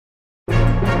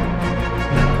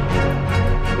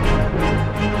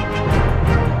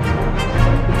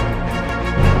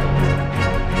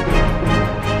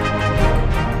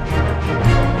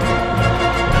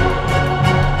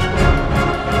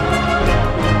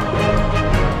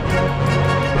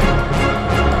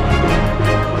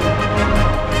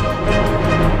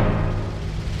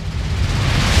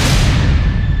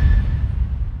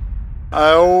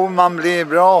man blir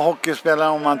bra hockeyspelare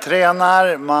om man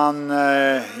tränar, man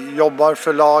jobbar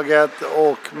för laget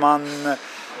och man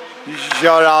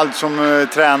gör allt som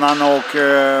tränaren och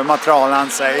materialen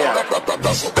säger.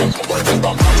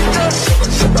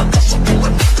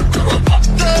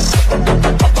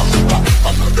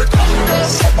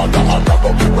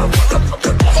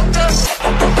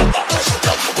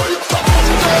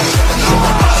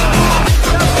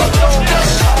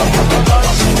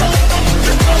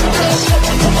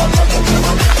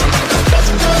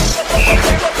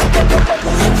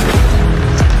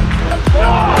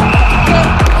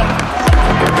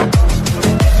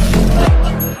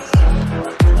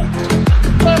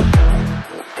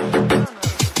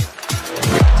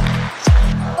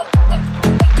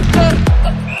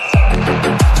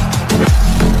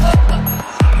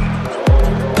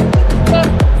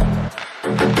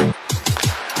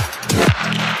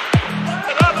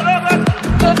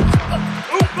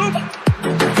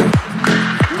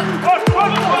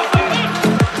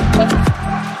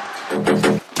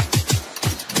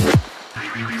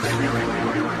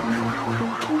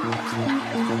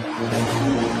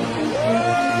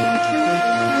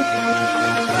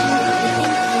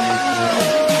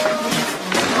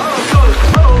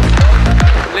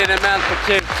 Liniment på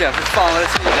kuken, för fan vad det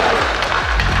svider.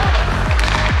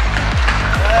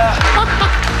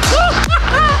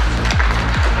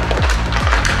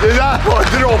 Det där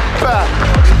var droppe!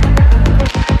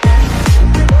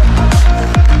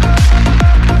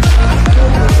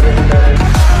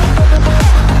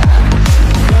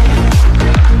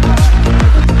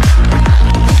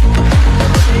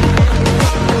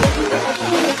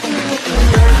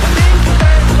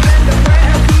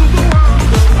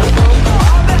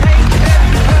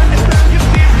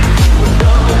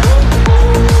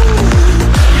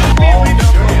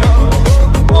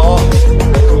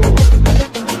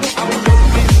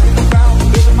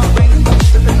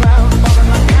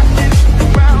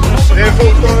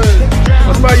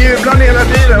 Måste bara jubla hela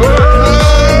tiden.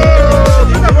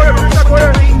 Titta på det, titta på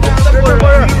det. Titta på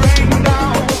det.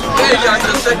 Hej, jag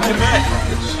kan säkert med.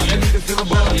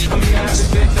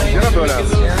 Tjena Bullen.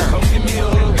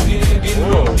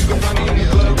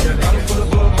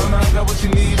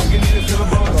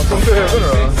 Vad kom du över då?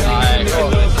 Nej,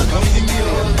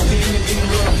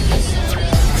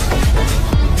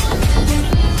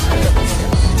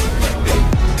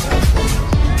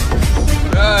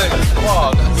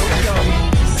 klart.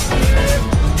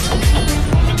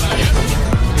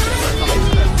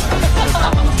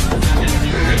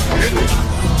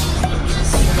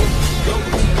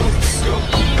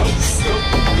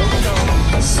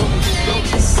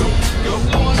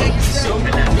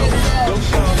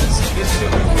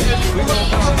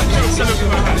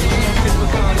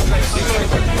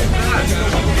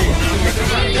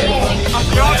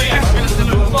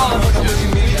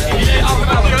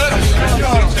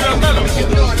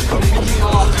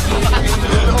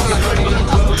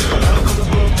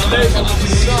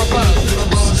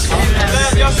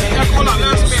 Jag kollar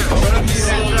lösningen.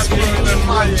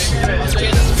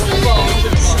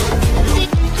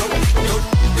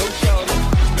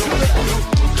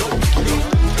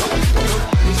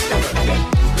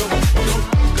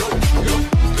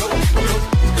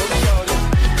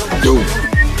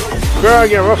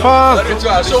 Bögen, vad fan? Det är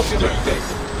tvärsoft.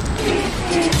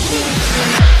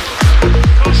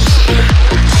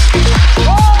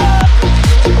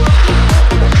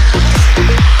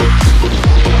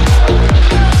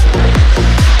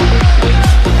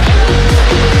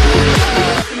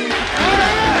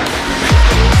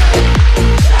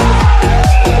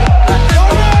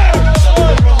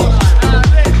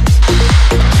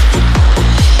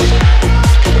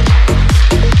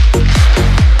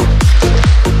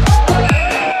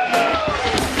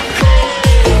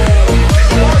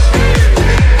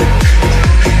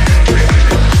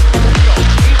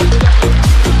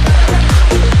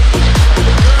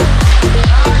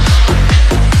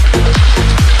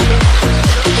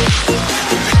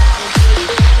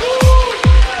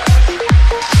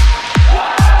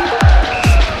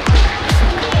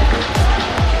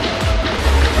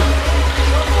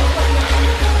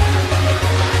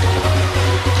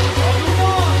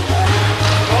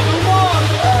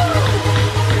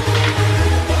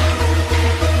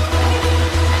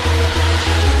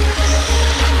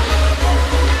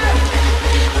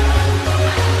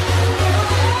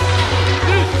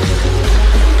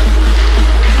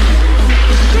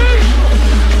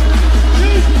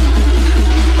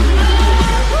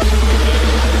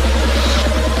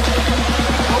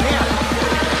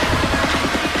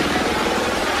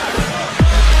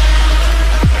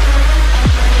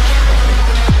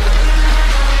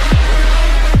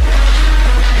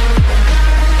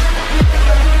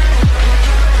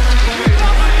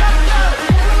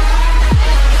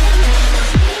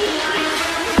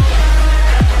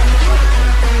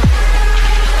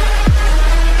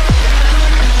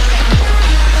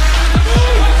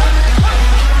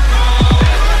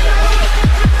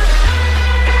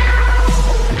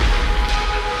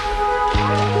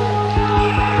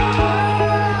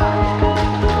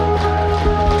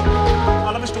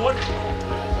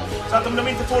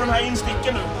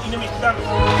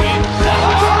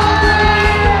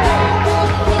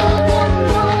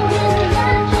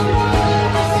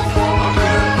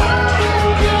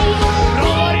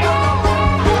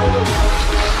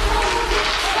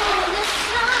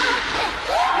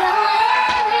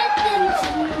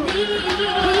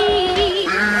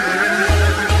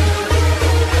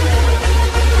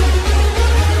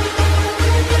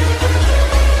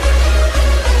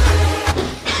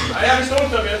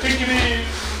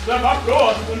 det har varit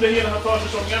bra under hela den här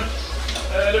försäsongen.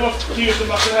 Det var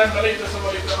tydligt att det hände lite som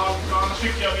var lite halvt, men annars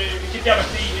tycker jag vilket jävla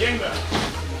gäng det är.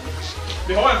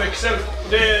 Vi har en växel och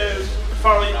det är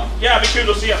fan jävligt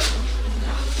kul att se.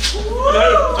 Eller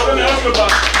hur? Ta den här klubban.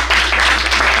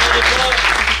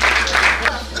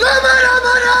 Rama,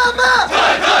 rama, rama!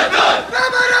 Taj, taj, taj!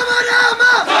 Rama, rama,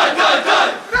 rama! Taj, taj, taj!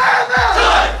 Rama!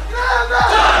 Taj! Rama!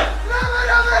 Taj! Rama,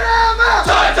 rama, rama!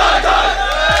 Taj, taj, taj!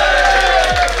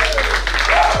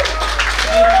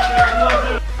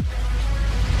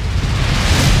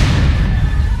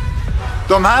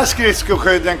 De här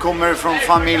skridskoskydden kommer från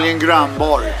familjen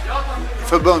Grönborg.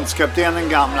 Förbundskaptenen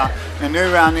gamla. Men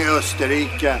nu är han i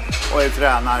Österrike och är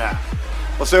tränare.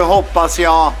 Och så hoppas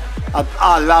jag att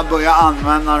alla börjar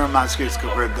använda de här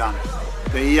skridskoskydden.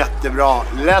 Det är jättebra.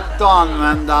 Lätt att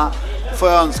använda. Får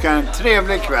jag önska en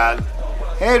trevlig kväll.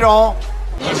 Hej då!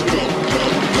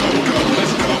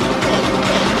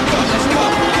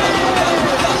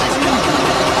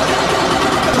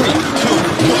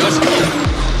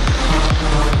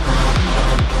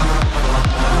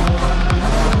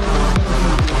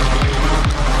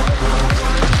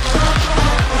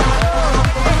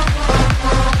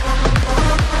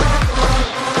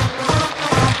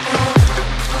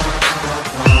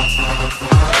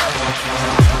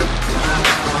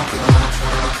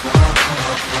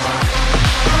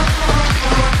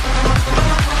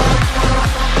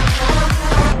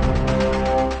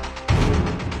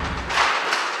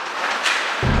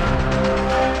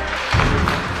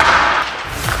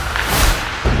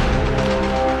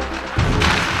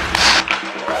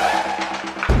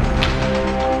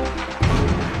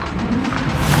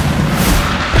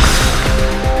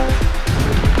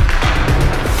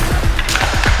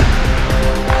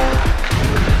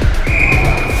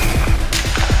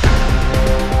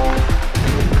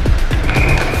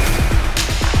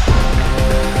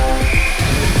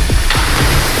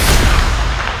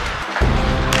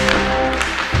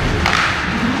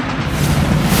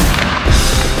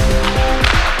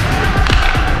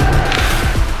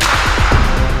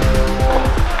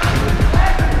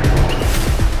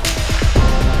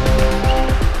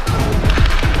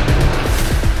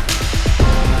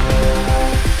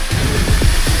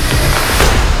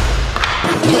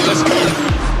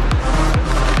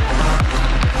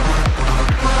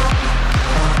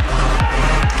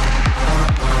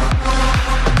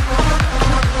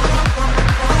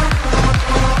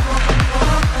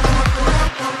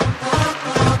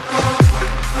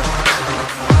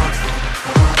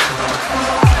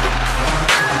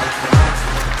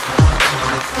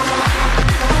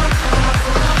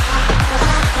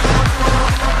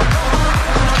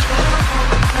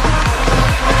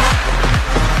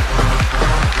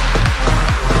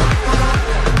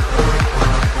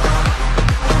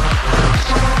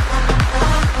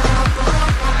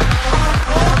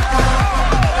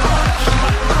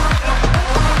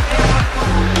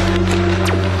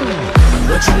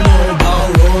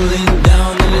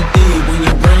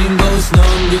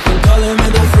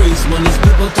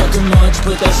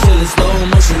 Put that shit in slow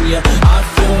motion, yeah. I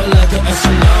feel like an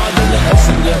astronaut in the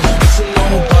ocean, yeah. You should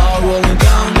know about rolling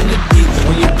down in the deep.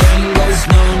 When your brain goes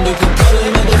numb, you can call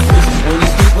it mental freeze. When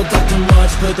these people talk too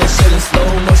much, put that shit in slow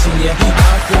motion, yeah.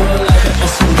 I feel like an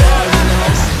astronaut in the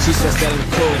ocean. She says that I'm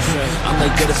cool, I'm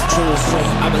like, that is true.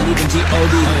 I believe in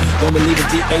G.O.D., don't believe in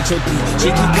D.H.O.D. She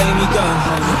keep playing me gun,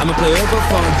 I'ma play her for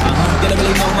fun. Gotta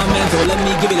really know my mental, let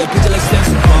me give you that picture like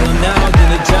Samson. Falling out,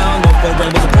 gonna drown, no for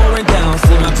rain was pouring down.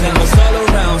 See my plan was all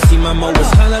around, see my mo was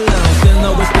kinda loud. Still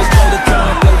know it's supposed to the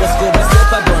turn, play what's good, but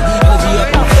slip I burn. Energy up,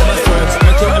 I'll feel my stripes,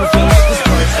 make your everything like this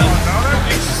part.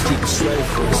 Just keep it straight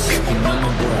for a second, I'm a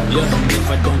boy. Yeah, if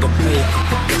I don't get paid,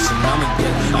 I'ma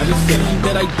get. I just feel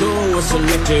that I do what's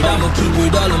elected. I'ma keep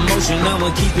it all in motion, I'ma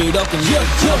keep it up and yeah.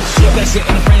 That shit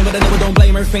in the frame, but I never don't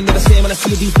blame everything that I say when I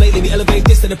see you deflate. Let me elevate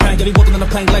this to the prank, I be walking on the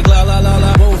plank like la la la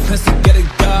la. Whoa, press to get it,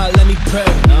 God, let me pray.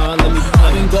 Let me pray.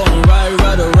 I've been going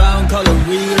right around, call it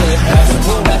relay. Pass the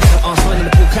ball back, swing in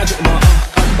the pool, catch it in my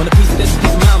on a piece of this,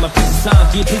 piece of mine, my piece of sign,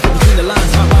 get piece between the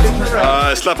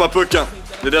lines. Släppa pucken,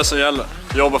 det är det som gäller.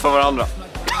 Jobba för varandra.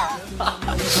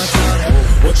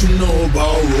 What you know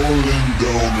about rolling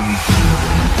down in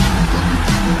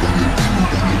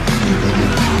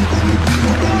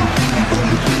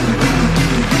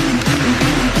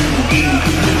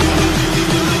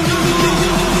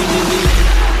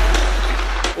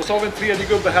Och så har vi en tredje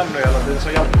gubbe hem nu hela tiden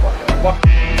som hjälper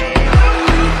backen.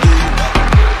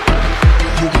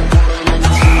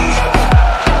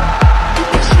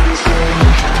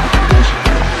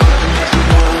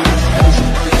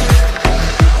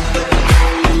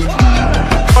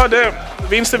 Ja, det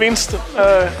vinst är vinst.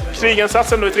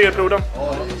 Kriginsatsen då i tredje perioden.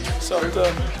 Så att,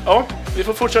 ja, vi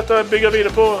får fortsätta bygga vidare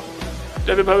på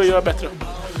det vi behöver göra bättre.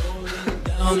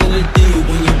 Down in the deep,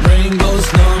 when your brain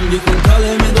goes numb, you can call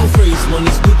it mental freeze. When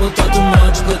these people talk too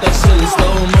much, put that shit in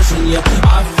slow motion, yeah.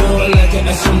 I feel like an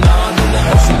astronaut in the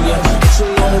ocean, yeah. What you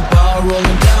know about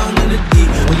rolling down in the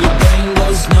deep? When your brain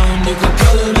goes numb, you can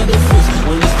call it mental freeze.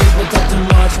 When these people talk too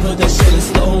much, put that shit in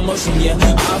slow motion, yeah.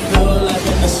 I feel like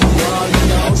an astronaut in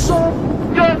the ocean.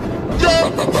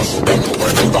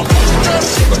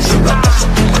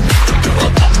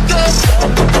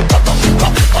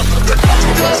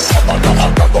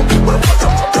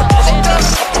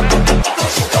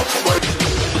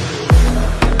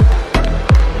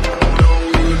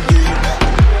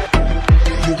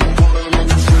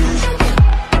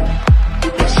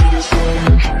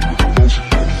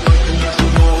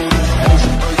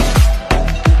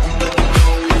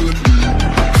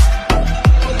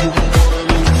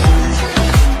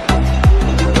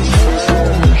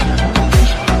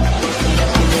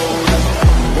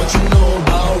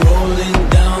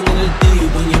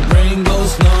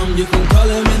 You can call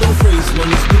it mental freeze. When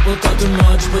these people talk too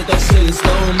much, put that shit in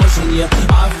slow motion, yeah.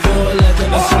 I feel like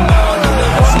an astronaut in the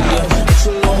ocean, yeah. What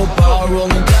you know about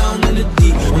rolling down in the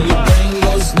deep? When your brain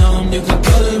goes numb, you can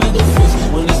call it mental freeze.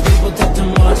 When these people talk too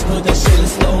much, put that shit in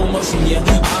slow motion, yeah.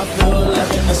 I feel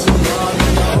like an astronaut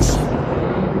in the ocean.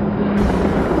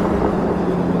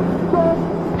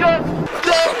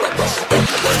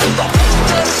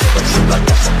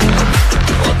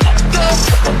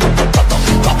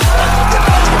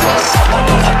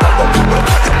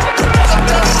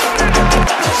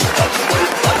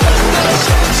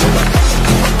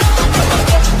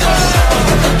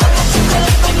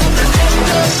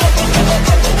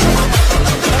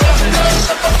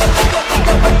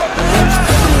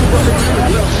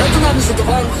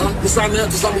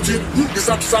 Santo Samudio,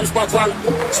 exato sabe para qual,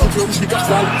 só que eu me explicar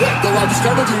qual, então a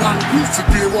buscar de lá, se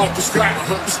que eu vou buscar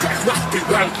na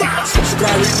pegar, se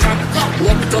buscar e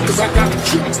logo tanto sacar, não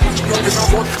que já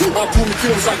vou, a pum que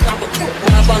eu sacar,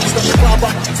 na balista de baba,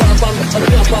 fala baba, a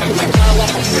minha baba,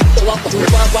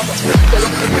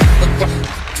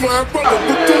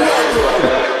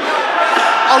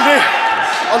 aldrig,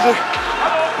 aldrig.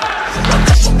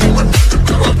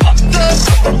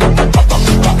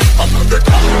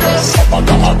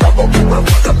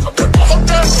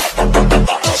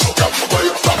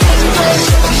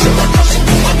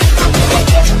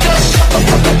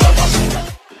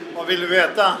 Vad vill du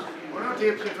veta? Har du några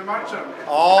tips inför matchen?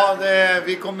 Ja,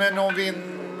 vi kommer nog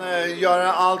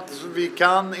göra allt vi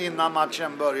kan innan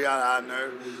matchen börjar här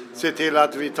nu. Se till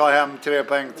att vi tar hem 3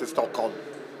 poäng till Stockholm.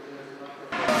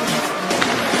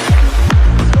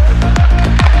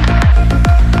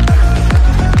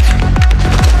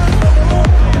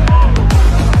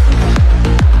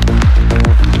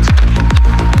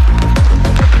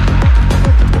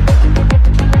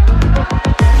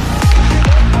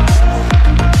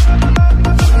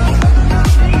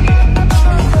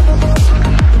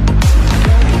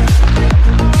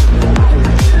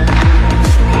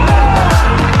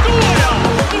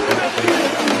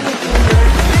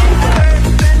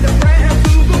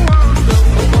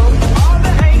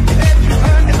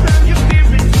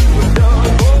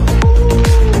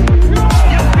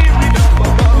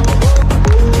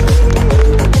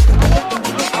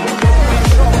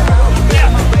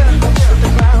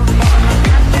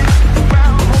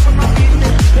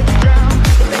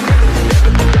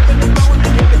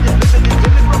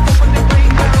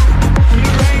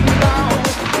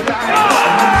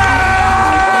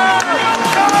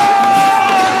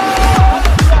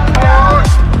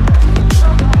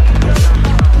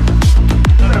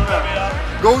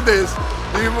 Godis,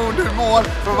 det är ju mål.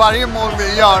 För varje mål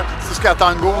vi gör så ska jag ta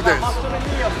en godis.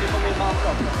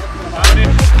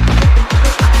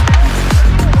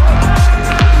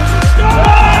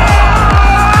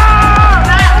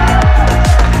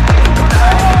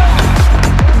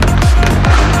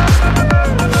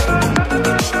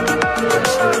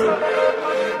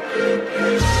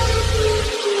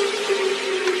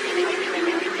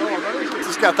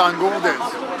 Så ska jag ta en godis.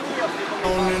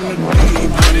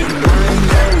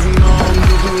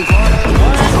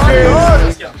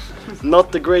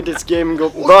 Not the greatest game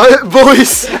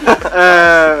boys,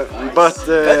 but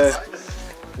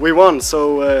we won,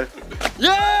 so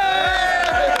Yeah!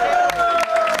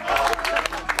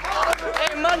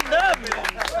 Hey, man,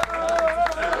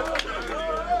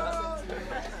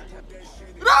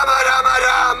 Rama, rama,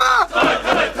 rama!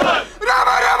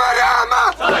 Rama, rama, rama!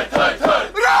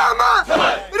 Rama!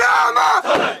 Rama!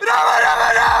 Rama, rama,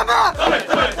 rama!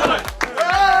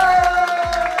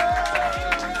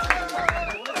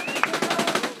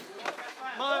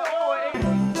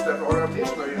 Har du en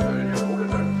tips då inför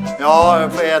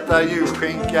äta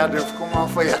julskinka, då kommer man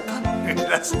få äta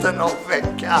resten av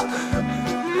veckan.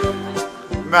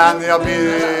 Men jag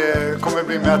kommer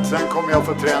bli mätt, sen kommer jag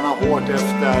få träna hårt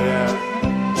efter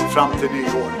fram till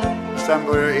nyår. Sen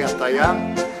börjar jag äta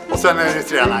igen och sen är det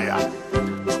träna igen.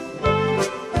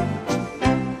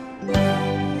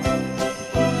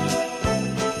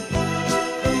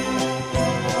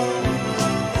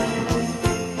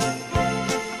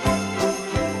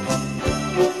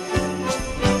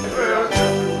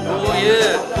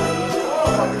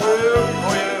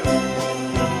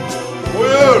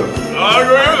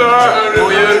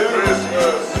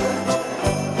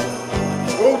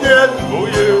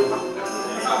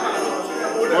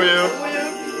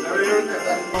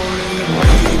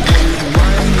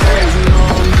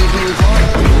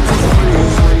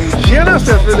 Tjena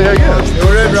Steffe, läget? Jo,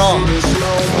 det är bra.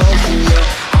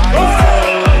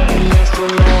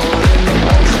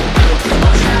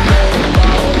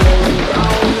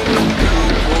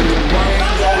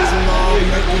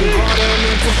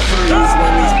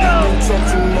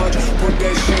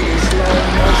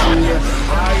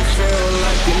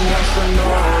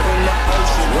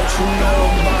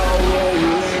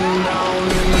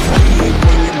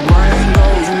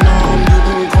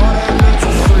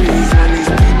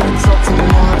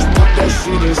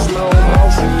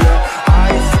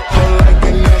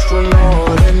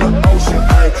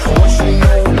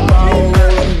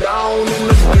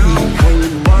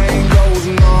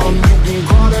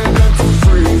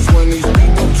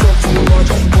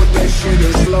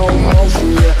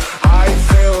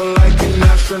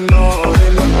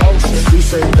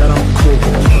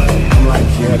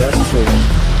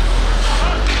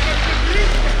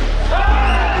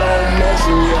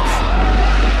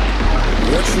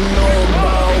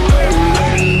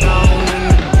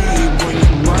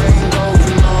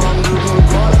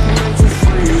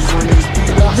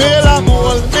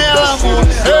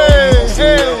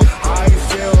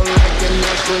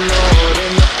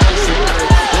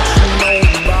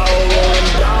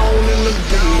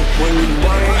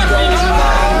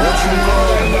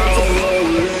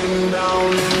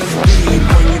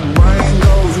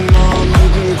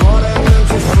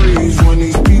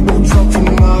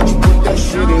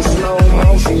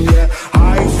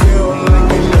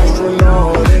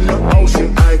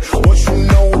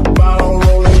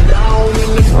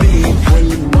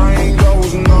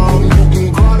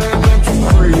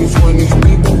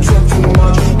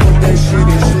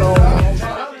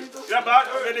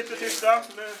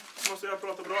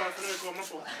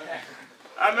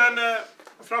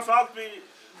 Framförallt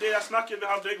det snacket vi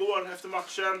hade igår efter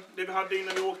matchen, det vi hade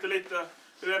innan vi åkte lite,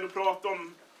 det vi ändå pratade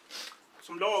om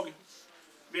som lag.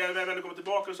 Vi har ändå kommit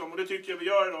tillbaka och så, och det tycker jag vi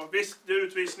gör idag. Visst, det är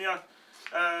utvisningar,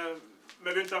 men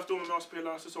vi har inte haft domar med oss på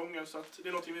hela säsongen, så att det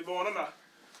är någonting vi är vana med.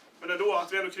 Men ändå,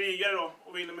 att vi ändå krigar idag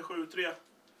och vinner med 7-3,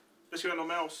 det ska vi ändå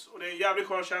med oss. Och det är en jävligt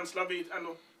skön känsla vi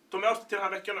ändå tar med oss till den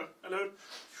här veckan nu, eller hur?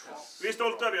 Vi är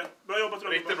stolta över er. Bra jobbat.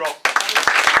 Riktigt bra.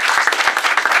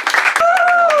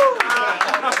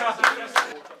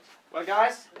 Well,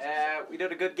 guys, we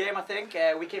did a good game, I think.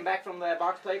 We came back from the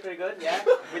box play pretty good. Yeah,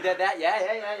 we did that.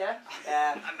 Yeah.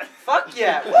 Fuck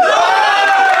yeah!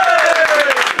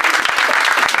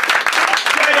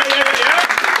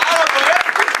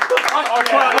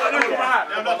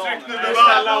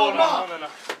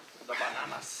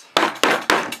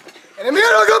 Är ni med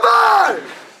då, gubbar?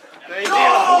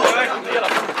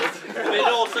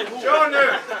 Kör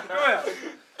nu!